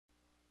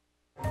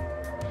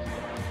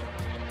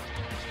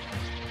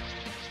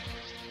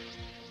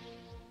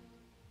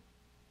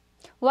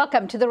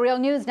Welcome to the Real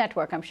News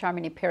Network. I'm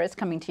Sharmini Peres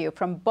coming to you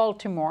from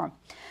Baltimore.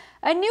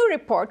 A new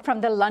report from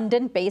the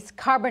London-based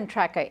Carbon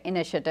Tracker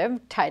initiative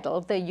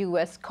titled The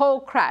U.S. Coal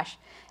Crash: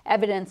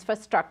 Evidence for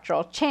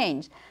Structural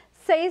Change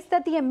says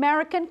that the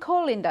American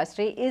coal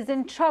industry is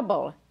in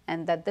trouble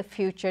and that the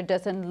future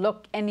doesn't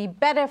look any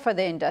better for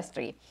the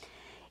industry.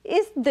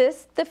 Is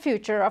this the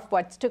future of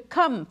what's to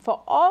come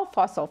for all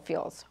fossil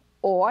fuels?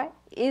 Or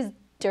is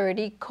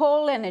dirty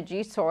coal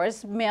energy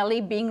source merely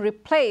being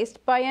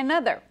replaced by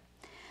another?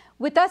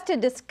 With us to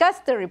discuss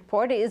the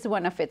report is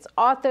one of its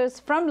authors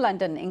from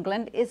London,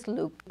 England, is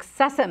Luke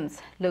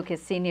Sussams. Luke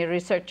is senior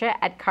researcher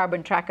at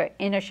Carbon Tracker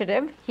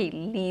Initiative. He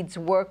leads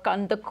work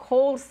on the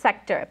coal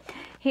sector.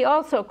 He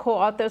also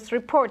co-authors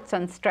reports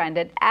on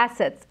stranded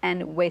assets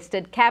and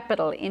wasted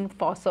capital in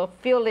fossil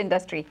fuel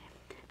industry.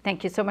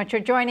 Thank you so much for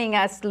joining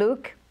us,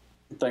 Luke.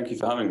 Thank you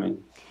for having me.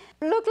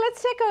 Luke,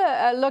 let's take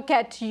a look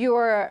at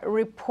your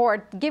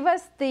report. Give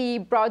us the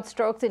broad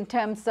strokes in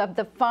terms of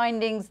the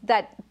findings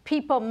that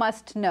people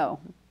must know.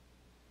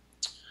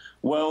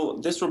 Well,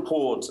 this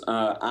report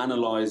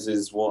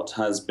analyzes what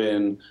has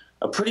been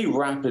a pretty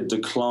rapid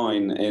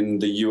decline in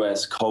the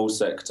US coal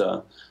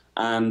sector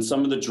and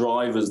some of the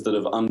drivers that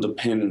have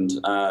underpinned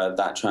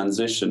that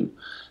transition.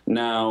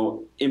 Now,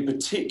 in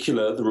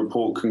particular, the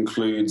report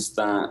concludes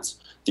that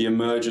the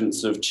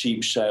emergence of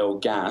cheap shale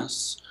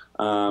gas,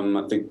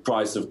 the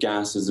price of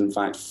gas has in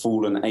fact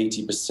fallen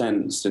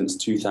 80% since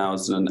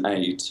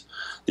 2008.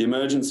 The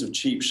emergence of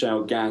cheap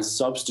shale gas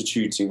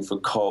substituting for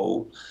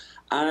coal,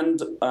 and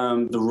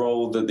the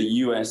role that the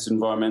US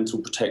Environmental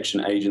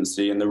Protection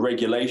Agency and the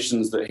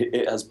regulations that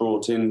it has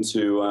brought in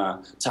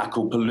to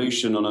tackle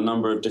pollution on a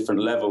number of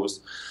different levels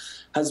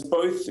has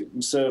both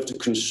served to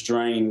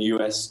constrain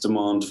US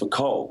demand for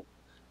coal.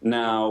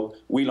 Now,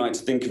 we like to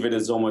think of it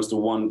as almost a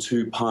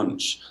 1-2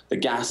 punch. The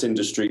gas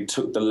industry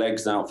took the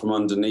legs out from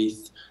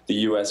underneath the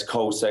US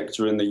coal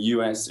sector, and the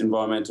US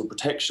Environmental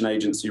Protection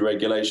Agency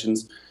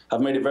regulations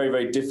have made it very,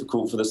 very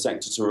difficult for the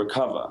sector to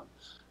recover.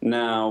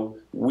 Now,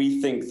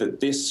 we think that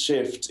this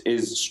shift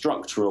is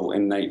structural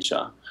in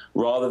nature,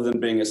 rather than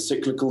being a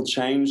cyclical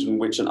change in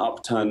which an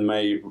upturn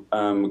may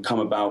come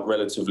about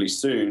relatively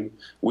soon.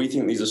 We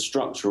think these are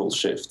structural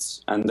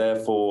shifts, and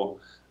therefore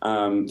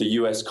the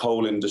US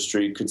coal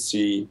industry could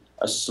see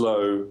a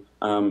slow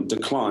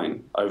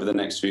decline over the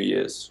next few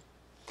years.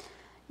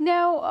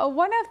 Now,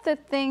 one of the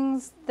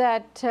things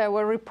that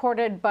were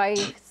reported by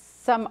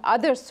some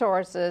other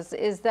sources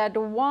is that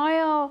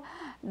while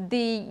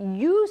the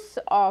use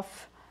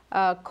of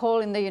coal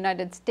in the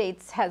United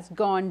States has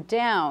gone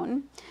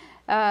down,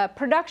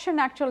 production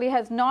actually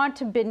has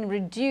not been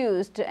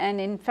reduced, and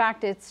in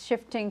fact it's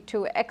shifting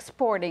to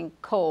exporting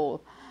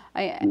coal.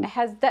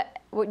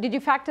 Did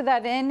you factor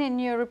that in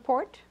your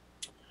report?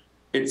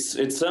 It's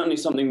certainly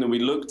something that we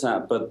looked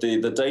at, but the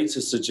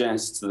data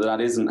suggests that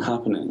that isn't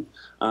happening.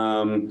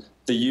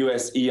 The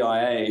US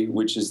EIA,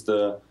 which is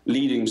the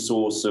leading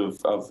source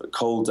of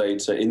coal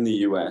data in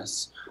the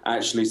US,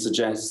 actually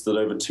suggests that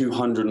over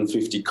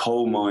 250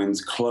 coal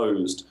mines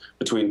closed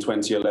between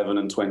 2011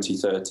 and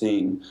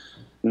 2013.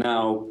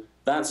 Now,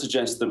 that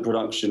suggests that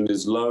production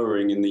is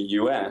lowering in the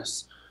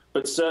US,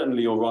 but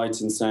certainly you're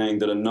right in saying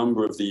that a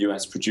number of the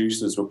US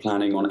producers were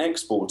planning on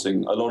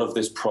exporting a lot of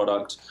this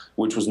product,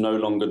 which was no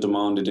longer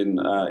demanded in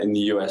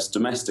the US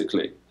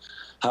domestically.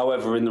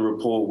 However, in the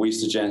report, we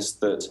suggest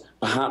that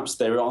perhaps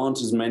there aren't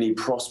as many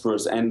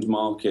prosperous end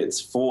markets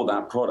for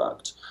that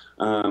product.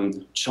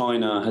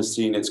 China has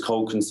seen its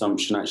coal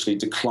consumption actually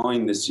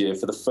decline this year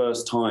for the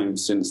first time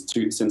since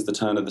the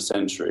turn of the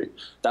century.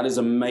 That is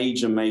a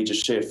major, major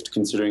shift,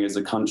 considering it's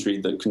a country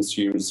that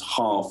consumes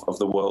half of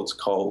the world's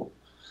coal.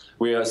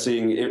 We are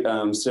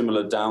seeing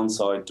similar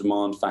downside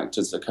demand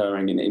factors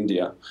occurring in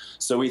India.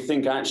 So we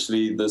think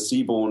actually the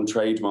seaborne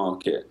trade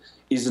market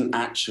isn't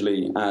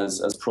actually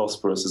as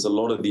prosperous as a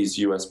lot of these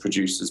US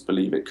producers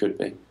believe it could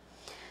be.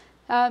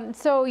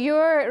 So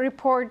your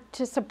report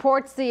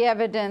supports the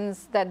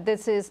evidence that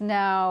this is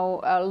now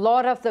a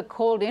lot of the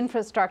coal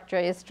infrastructure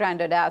is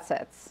stranded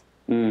assets.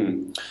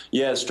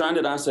 Yeah,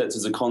 stranded assets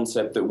is a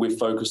concept that we've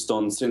focused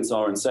on since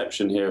our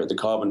inception here at the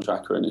Carbon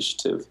Tracker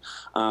Initiative.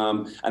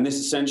 And this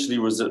essentially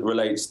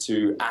relates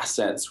to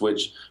assets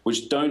which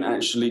don't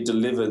actually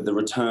deliver the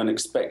return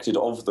expected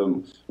of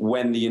them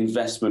when the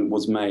investment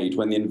was made,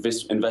 when the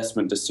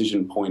investment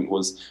decision point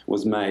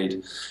was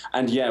made.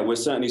 And yeah, we're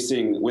certainly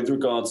seeing, with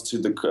regards to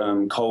the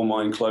coal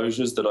mine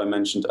closures that I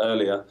mentioned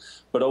earlier,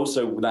 but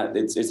also that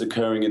it's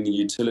occurring in the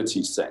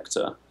utility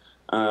sector.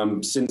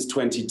 Since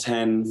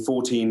 2010,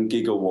 14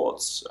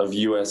 gigawatts of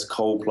US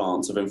coal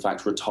plants have in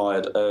fact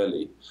retired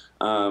early.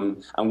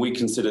 And we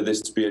consider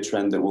this to be a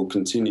trend that will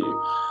continue.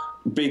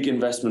 Big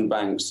investment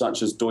banks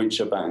such as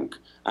Deutsche Bank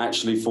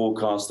actually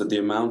forecast that the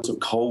amount of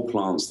coal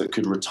plants that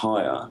could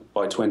retire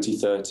by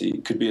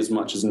 2030 could be as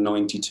much as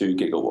 92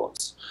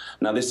 gigawatts.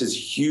 Now, this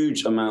is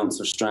huge amounts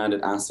of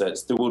stranded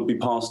assets that will be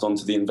passed on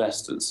to the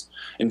investors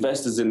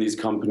in these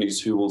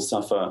companies who will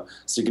suffer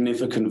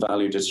significant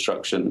value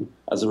destruction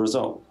as a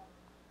result.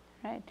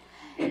 Right.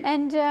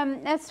 And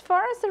as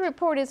far as the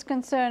report is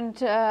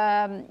concerned,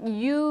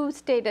 you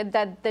stated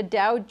that the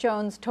Dow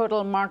Jones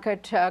Total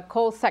Market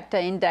Coal Sector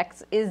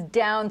Index is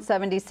down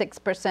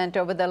 76%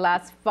 over the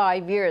last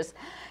 5 years,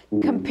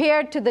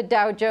 compared to the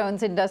Dow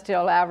Jones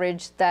Industrial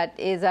Average that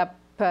is up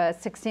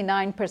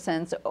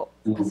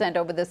 69%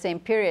 over the same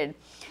period.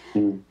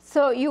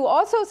 So you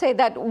also say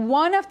that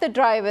one of the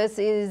drivers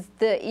is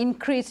the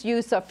increased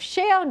use of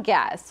shale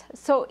gas.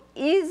 So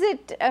is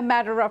it a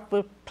matter of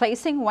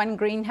replacing one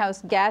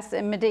greenhouse gas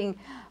emitting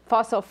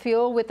fossil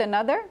fuel with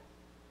another?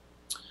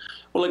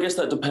 Well, I guess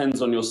that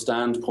depends on your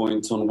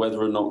standpoint on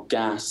whether or not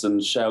gas,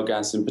 and shale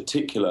gas in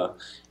particular,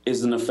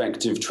 is an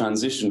effective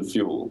transition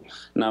fuel.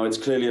 Now, it's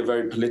clearly a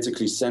very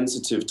politically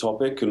sensitive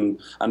topic and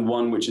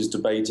one which is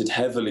debated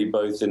heavily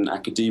both in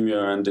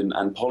academia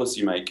and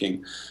policy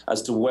making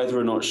as to whether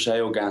or not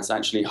shale gas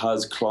actually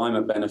has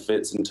climate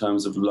benefits in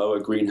terms of lower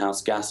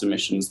greenhouse gas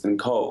emissions than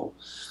coal.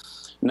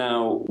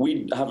 Now,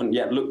 we haven't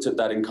yet looked at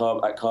that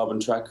at Carbon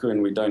Tracker,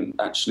 and we don't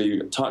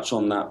actually touch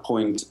on that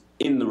point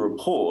in the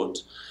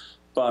report.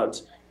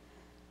 But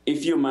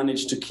if you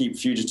manage to keep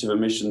fugitive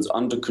emissions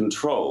under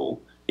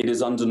control, it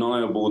is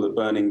undeniable that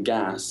burning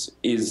gas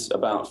is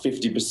about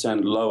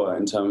 50% lower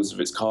in terms of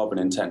its carbon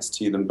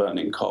intensity than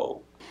burning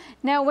coal.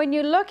 Now, when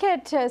you look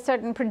at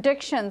certain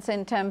predictions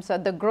in terms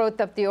of the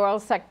growth of the oil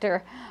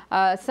sector,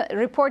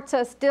 reports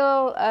are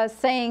still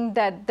saying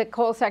that the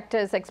coal sector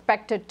is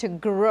expected to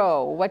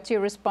grow. What's your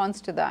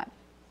response to that?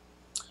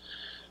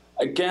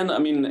 Again, I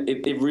mean,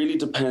 it really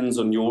depends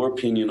on your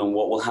opinion on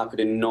what will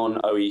happen in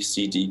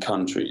non-OECD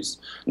countries.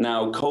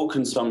 Now, coal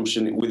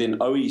consumption within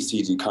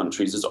OECD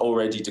countries is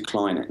already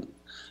declining.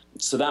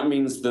 So that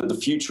means that the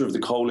future of the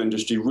coal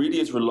industry really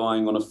is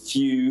relying on a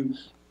few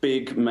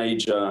big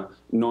major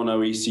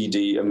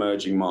non-OECD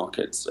emerging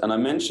markets. And I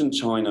mentioned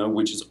China,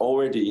 which is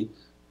already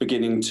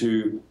beginning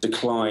to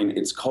decline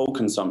its coal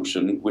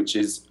consumption, which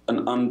is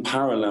an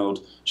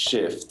unparalleled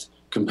shift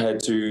compared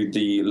to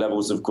the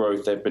levels of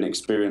growth they've been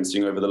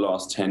experiencing over the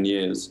last 10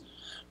 years.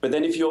 But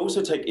then if you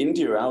also take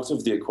India out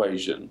of the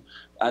equation,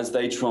 as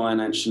they try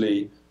and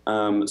actually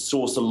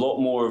source a lot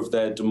more of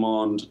their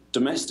demand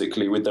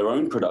domestically with their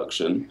own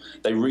production,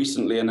 they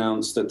recently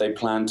announced that they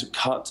plan to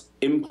cut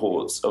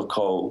imports of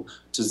coal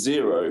to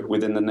zero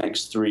within the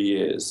next 3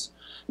 years.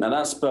 Now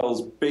that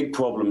spells big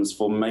problems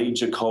for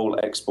major coal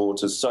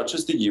exporters such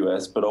as the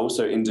US, but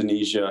also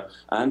Indonesia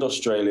and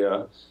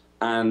Australia,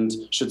 and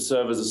should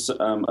serve as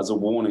a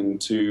warning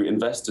to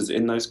investors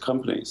in those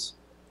companies.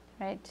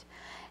 Right.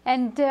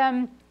 And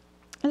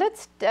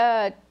let's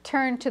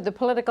turn to the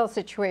political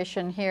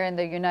situation here in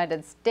the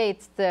United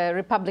States. The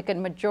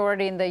Republican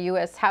majority in the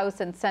U.S.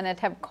 House and Senate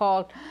have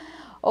called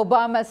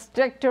Obama's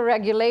stricter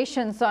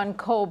regulations on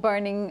coal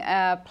burning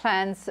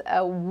plants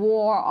a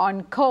war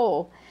on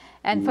coal.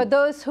 And for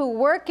those who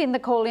work in the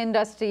coal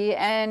industry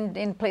and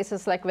in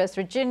places like West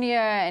Virginia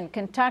and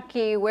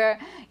Kentucky, where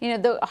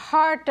the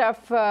heart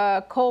of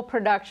coal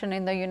production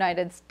in the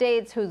United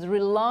States, who's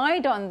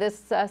relied on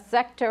this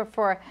sector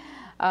for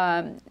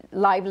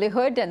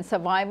livelihood and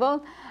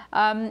survival,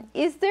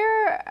 is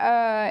there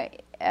a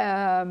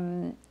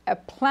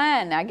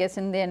plan, I guess,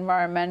 in the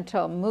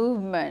environmental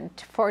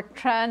movement for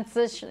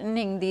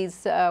transitioning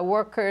these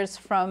workers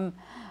from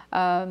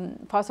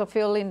fossil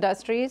fuel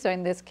industries, or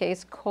in this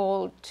case,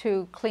 coal,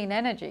 to clean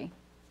energy?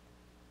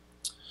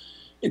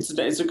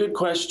 It's a good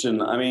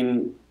question. I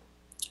mean,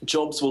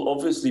 jobs will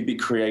obviously be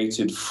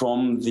created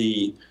from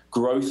the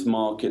growth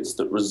markets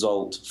that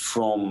result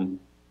from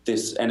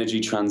this energy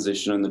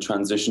transition and the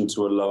transition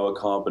to a lower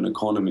carbon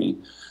economy.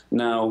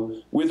 Now,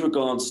 with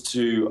regards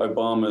to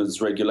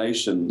Obama's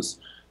regulations,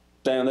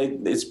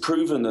 it's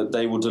proven that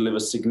they will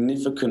deliver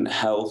significant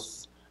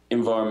health,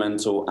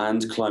 environmental,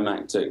 and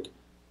climatic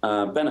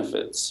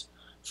benefits.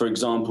 For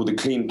example, the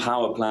Clean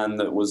Power Plan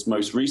that was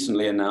most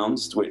recently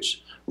announced,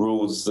 which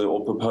rules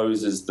or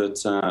proposes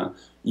that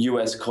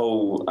US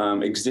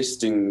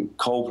existing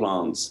coal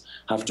plants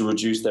have to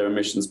reduce their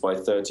emissions by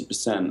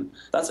 30%.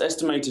 That's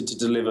estimated to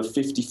deliver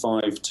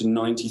 $55 to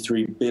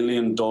 $93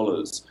 billion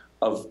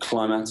of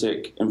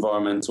climatic,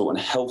 environmental, and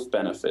health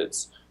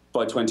benefits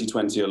by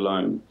 2020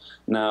 alone.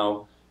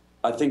 Now,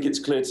 I think it's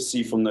clear to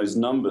see from those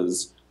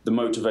numbers the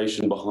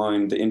motivation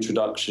behind the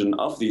introduction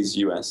of these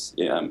US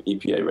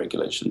EPA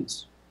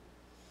regulations.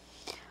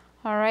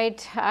 All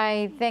right.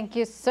 I thank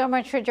you so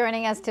much for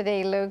joining us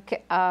today, Luke,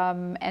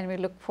 and we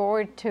look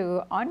forward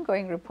to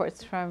ongoing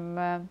reports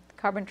from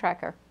Carbon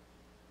Tracker.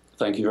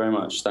 Thank you very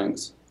much.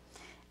 Thanks.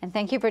 And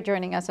thank you for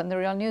joining us on the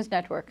Real News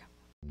Network.